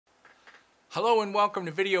Hello and welcome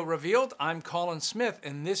to Video Revealed. I'm Colin Smith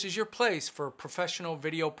and this is your place for professional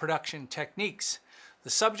video production techniques. The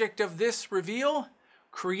subject of this reveal,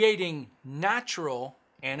 creating natural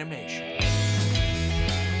animation.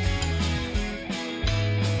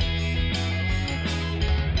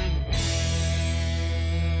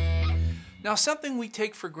 Now, something we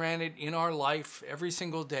take for granted in our life every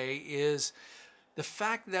single day is the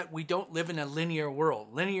fact that we don't live in a linear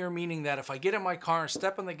world. Linear meaning that if I get in my car and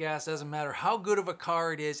step on the gas, doesn't matter how good of a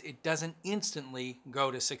car it is, it doesn't instantly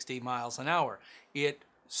go to 60 miles an hour. It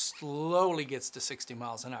slowly gets to 60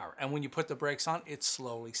 miles an hour. And when you put the brakes on, it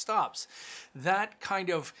slowly stops. That kind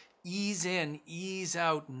of ease in, ease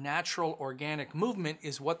out, natural organic movement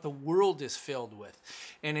is what the world is filled with.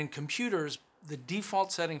 And in computers, the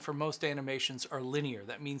default setting for most animations are linear.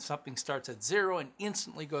 That means something starts at 0 and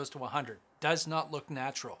instantly goes to 100. Does not look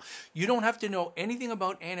natural. You don't have to know anything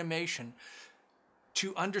about animation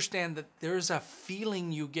to understand that there's a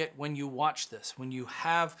feeling you get when you watch this. When you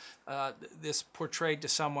have this portrayed to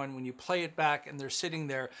someone, when you play it back and they're sitting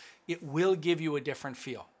there, it will give you a different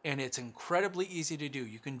feel. And it's incredibly easy to do.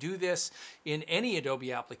 You can do this in any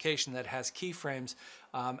Adobe application that has keyframes,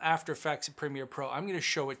 After Effects, and Premiere Pro. I'm going to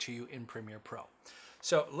show it to you in Premiere Pro.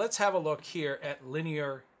 So let's have a look here at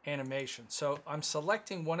linear animation. So I'm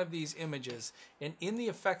selecting one of these images, and in the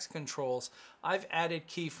effects controls I've added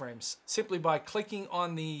keyframes simply by clicking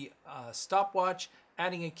on the stopwatch,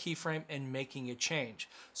 adding a keyframe and making a change.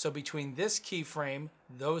 So between this keyframe,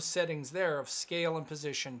 those settings there of scale and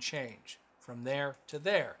position change from there to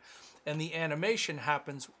there, and the animation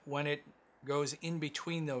happens when it goes in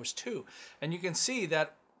between those two. And you can see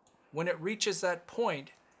that when it reaches that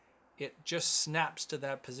point, it just snaps to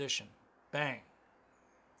that position. Bang.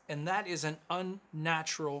 And that is an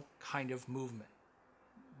unnatural kind of movement.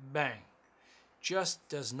 Bang. Just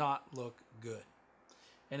does not look good.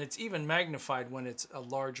 And it's even magnified when it's a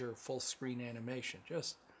larger full screen animation.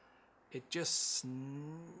 It just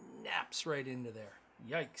snaps right into there.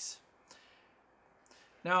 Yikes.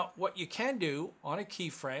 Now, what you can do on a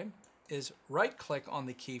keyframe is right click on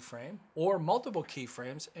the keyframe or multiple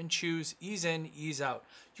keyframes and choose ease in, ease out.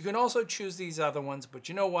 You can also choose these other ones, but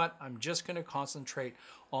you know what? I'm just going to concentrate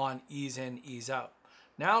on ease in, ease out.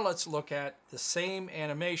 Now let's look at the same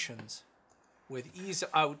animations with ease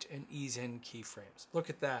out and ease in keyframes. Look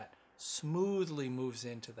at that. Smoothly moves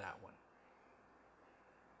into that one.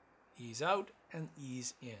 Ease out and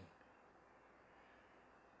ease in.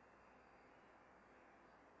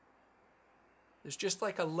 There's just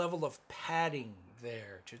like a level of padding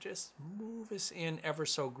there to just move us in ever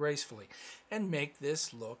so gracefully and make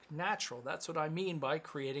this look natural. That's what I mean by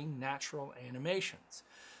creating natural animations.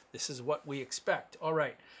 This is what we expect. All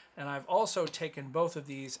right, and I've also taken both of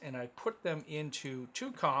these and I put them into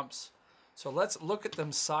two comps. So let's look at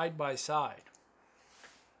them side by side.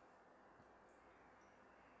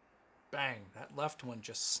 Bang, that left one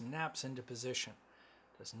just snaps into position.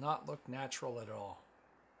 Does not look natural at all.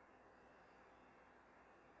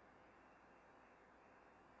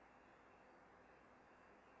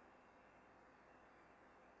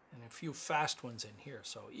 And a few fast ones in here.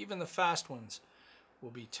 So even the fast ones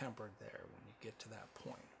will be tempered there when you get to that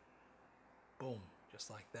point. Boom,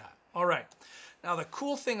 just like that. All right. Now the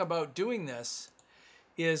cool thing about doing this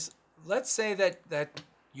is, let's say that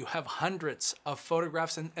you have hundreds of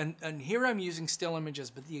photographs, and here I'm using still images,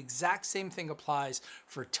 but the exact same thing applies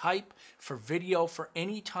for type, for video, for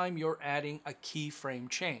any time you're adding a keyframe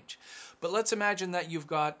change. But let's imagine that you've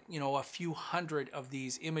got, a few hundred of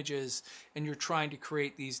these images and you're trying to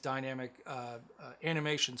create these dynamic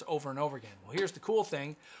animations over and over again. Well, here's the cool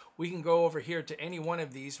thing. We can go over here to any one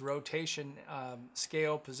of these, rotation,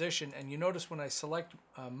 scale, position, and you notice when I select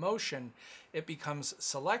motion, it becomes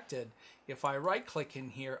selected. If I right click in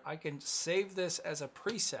here, I can save this as a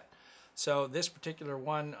preset. So this particular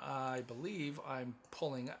one, I believe I'm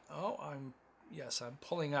pulling, I'm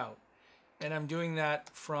pulling out. And I'm doing that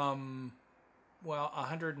from,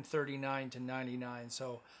 139 to 99.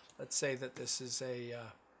 So let's say that this is a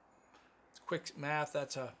quick math,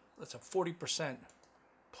 that's a 40%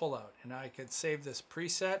 pullout. And I could save this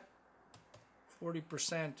preset,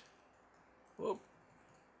 40%,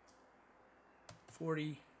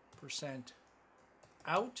 40%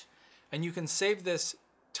 out. And you can save this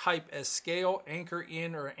type as scale, anchor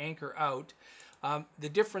in, or anchor out. The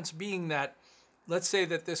difference being that, let's say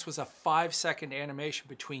that this was a 5-second animation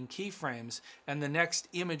between keyframes and the next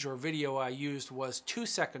image or video I used was 2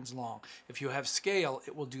 seconds long. If you have scale,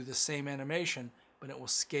 it will do the same animation, but it will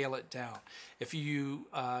scale it down. If you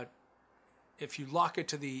if you lock it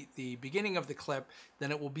to the beginning of the clip,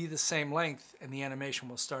 then it will be the same length and the animation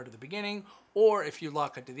will start at the beginning. Or if you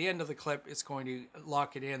lock it to the end of the clip, it's going to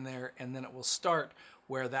lock it in there and then it will start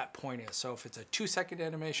where that point is. So if it's a 2-second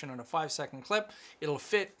animation on a 5-second clip, it'll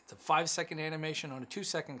fit. It's a 5-second animation on a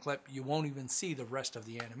 2-second clip. You won't even see the rest of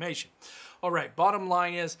the animation. All right, bottom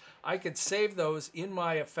line is I could save those in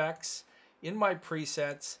my effects, in my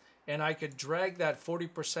presets, and I could drag that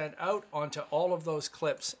 40% out onto all of those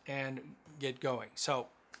clips and get going. So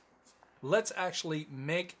let's actually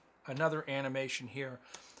make another animation here.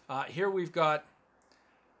 Here we've got,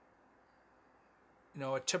 you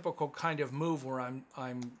know, a typical kind of move where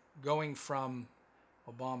I'm going from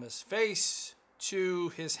Obama's face to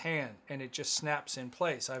his hand, and it just snaps in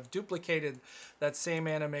place. I've duplicated that same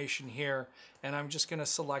animation here, and I'm just going to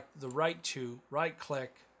select the right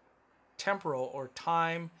click, temporal or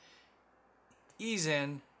time, ease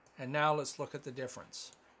in, and now let's look at the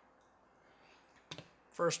difference.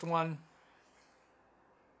 First one,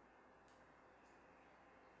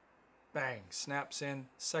 bang, snaps in.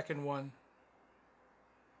 Second one,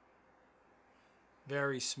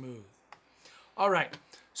 very smooth. All right,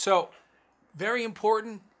 so very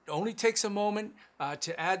important. It only takes a moment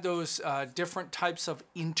to add those different types of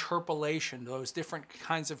interpolation, those different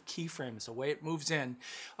kinds of keyframes, the way it moves in.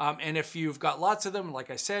 And if you've got lots of them,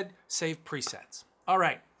 like I said, save presets. All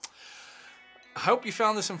right. I hope you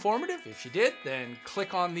found this informative. If you did, then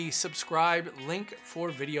click on the subscribe link for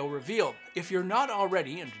Video Revealed. If you're not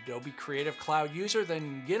already an Adobe Creative Cloud user,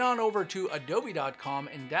 then get on over to adobe.com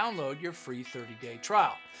and download your free 30-day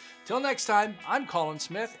trial. Till next time, I'm Colin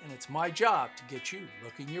Smith, and it's my job to get you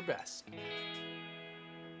looking your best.